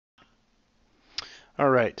All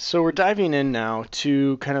right, so we're diving in now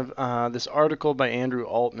to kind of this article by Andrew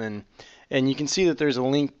Altman, and you can see that there's a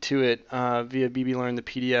link to it via BBLearn, the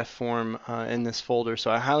PDF form in this folder. So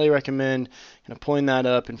I highly recommend kind of pulling that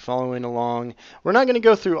up and following along. We're not going to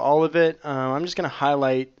go through all of it. I'm just going to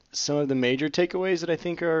highlight some of the major takeaways that I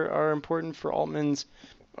think are important for Altman's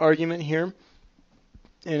argument here.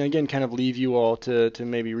 And again, kind of leave you all to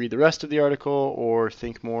maybe read the rest of the article or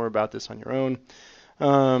think more about this on your own.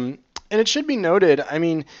 And it should be noted, I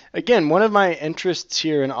mean, again, one of my interests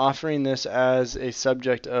here in offering this as a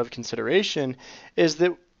subject of consideration is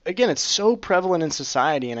that, again, it's so prevalent in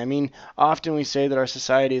society. And I mean, often we say that our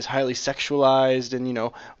society is highly sexualized,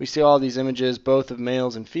 and, we see all these images both of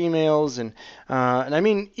males and females. And I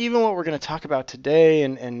mean, even what we're going to talk about today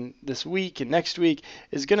and this week and next week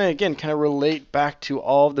is going to, again, kind of relate back to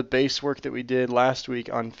all of the base work that we did last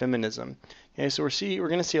week on feminism. Okay, so we're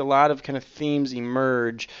going to see a lot of kind of themes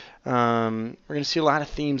emerge. We're going to see a lot of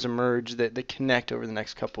themes emerge that connect over the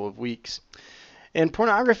next couple of weeks. And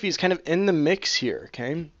pornography is kind of in the mix here,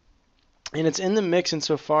 okay? And it's in the mix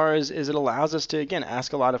insofar as it allows us to, again,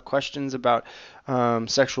 ask a lot of questions about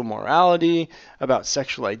sexual morality, about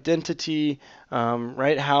sexual identity,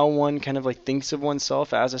 right? How one kind of like thinks of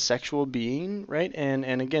oneself as a sexual being, right?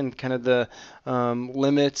 And again, kind of the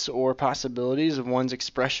limits or possibilities of one's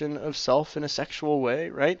expression of self in a sexual way,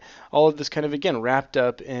 right? All of this kind of, again, wrapped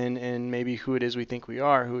up in maybe who it is we think we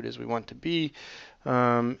are, who it is we want to be.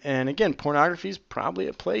 And again, pornography is probably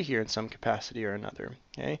at play here in some capacity or another,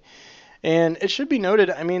 okay? And it should be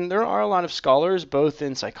noted, I mean, there are a lot of scholars, both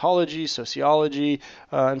in psychology, sociology,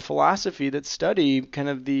 and philosophy, that study kind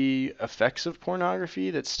of the effects of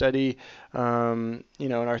pornography, that study, and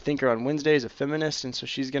our thinker on Wednesday is a feminist, and so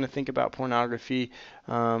she's going to think about pornography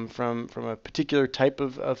from a particular type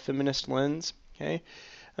of feminist lens, okay?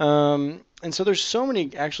 And so there's so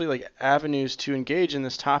many actually like avenues to engage in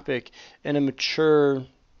this topic in a mature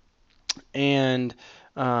and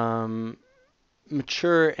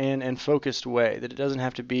focused way, that it doesn't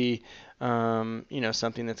have to be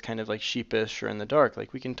something that's kind of like sheepish or in the dark.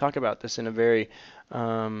 Like, we can talk about this in a very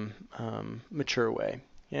mature way.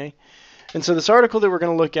 Okay? And so this article that we're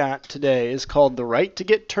going to look at today is called "The Right to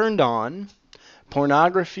Get Turned On: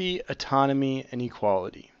 Pornography, Autonomy, and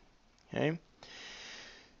Equality." Okay?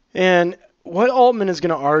 And what Altman is going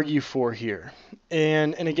to argue for here,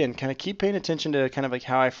 and again, kind of keep paying attention to kind of like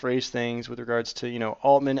how I phrase things with regards to,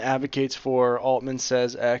 Altman advocates for, Altman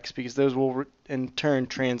says X, because those will in turn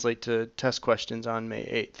translate to test questions on May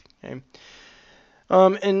 8th. Okay?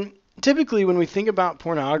 And typically when we think about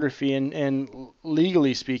pornography and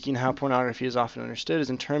legally speaking, how pornography is often understood is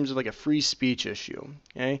in terms of like a free speech issue.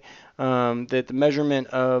 Okay? That the measurement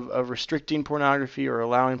of restricting pornography or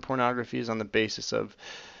allowing pornography is on the basis of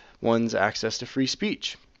one's access to free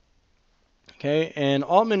speech. Okay, and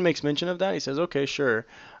Altman makes mention of that. He says, okay, sure.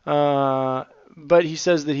 But he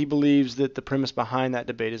says that he believes that the premise behind that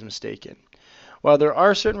debate is mistaken. While there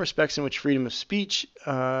are certain respects in which freedom of speech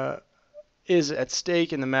is at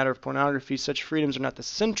stake in the matter of pornography, such freedoms are not the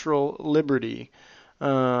central liberty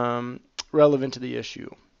relevant to the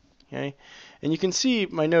issue. Okay, and you can see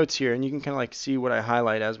my notes here, and you can kind of like see what I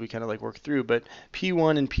highlight as we kind of like work through. But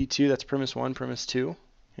P1 and P2, that's premise 1, premise 2.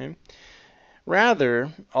 Okay. Rather,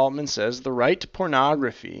 Altman says, the right to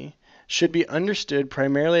pornography should be understood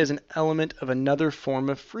primarily as an element of another form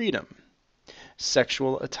of freedom,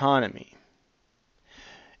 sexual autonomy.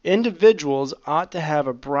 Individuals ought to have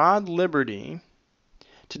a broad liberty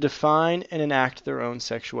to define and enact their own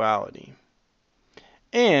sexuality.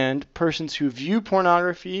 And persons who view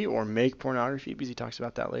pornography or make pornography, because he talks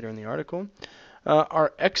about that later in the article,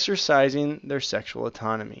 are exercising their sexual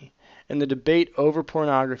autonomy. And the debate over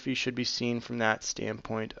pornography should be seen from that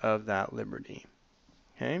standpoint of that liberty.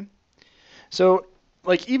 Okay? So,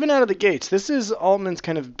 like, even out of the gates, this is Altman's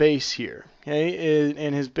kind of base here. Okay?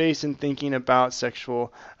 And his base in thinking about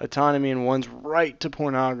sexual autonomy and one's right to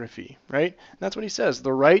pornography. Right? And that's what he says.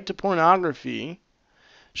 The right to pornography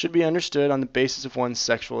should be understood on the basis of one's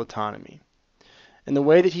sexual autonomy. And the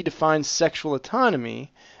way that he defines sexual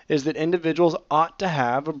autonomy is that individuals ought to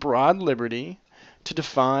have a broad liberty to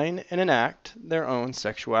define and enact their own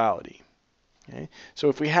sexuality. Okay? So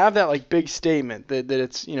if we have that like big statement that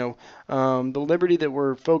it's, the liberty that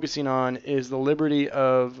we're focusing on is the liberty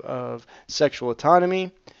of sexual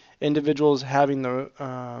autonomy, individuals having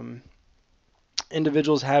the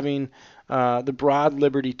broad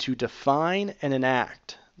liberty to define and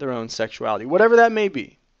enact their own sexuality, whatever that may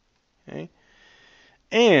be. Okay?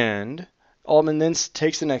 And Altman then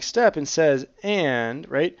takes the next step and says, and,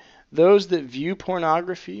 right, those that view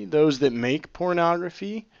pornography, those that make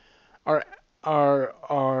pornography, are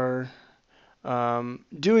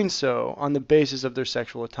doing so on the basis of their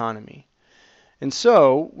sexual autonomy. And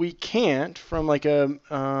so we can't, from like a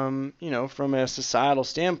from a societal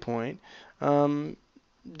standpoint,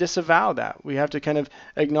 disavow that. We have to kind of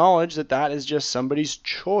acknowledge that that is just somebody's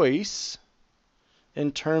choice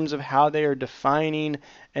in terms of how they are defining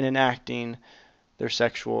and enacting their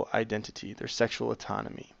sexual identity, their sexual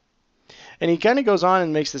autonomy. And he kind of goes on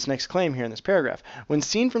and makes this next claim here in this paragraph. When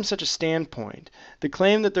seen from such a standpoint, the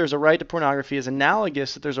claim that there's a right to pornography is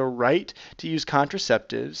analogous that there's a right to use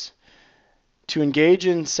contraceptives, to engage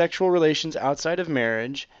in sexual relations outside of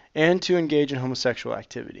marriage, and to engage in homosexual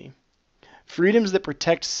activity. Freedoms that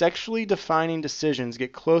protect sexually defining decisions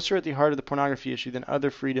get closer at the heart of the pornography issue than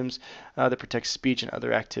other freedoms that protect speech and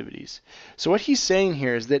other activities. So what he's saying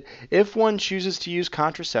here is that if one chooses to use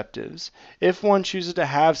contraceptives, if one chooses to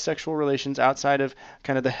have sexual relations outside of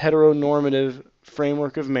kind of the heteronormative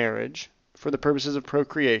framework of marriage for the purposes of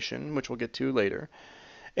procreation, which we'll get to later,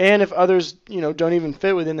 and if others, don't even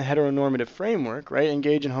fit within the heteronormative framework, right,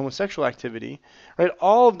 engage in homosexual activity, right,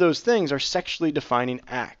 all of those things are sexually defining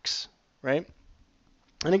acts, right?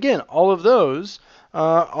 And again, all of those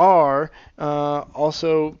are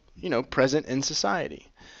also, present in society.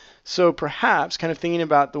 So perhaps kind of thinking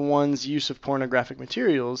about the one's use of pornographic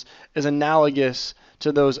materials is analogous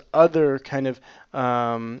to those other kind of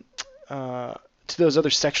to those other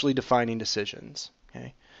sexually defining decisions.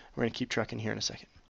 Okay, we're going to keep trucking here in a second.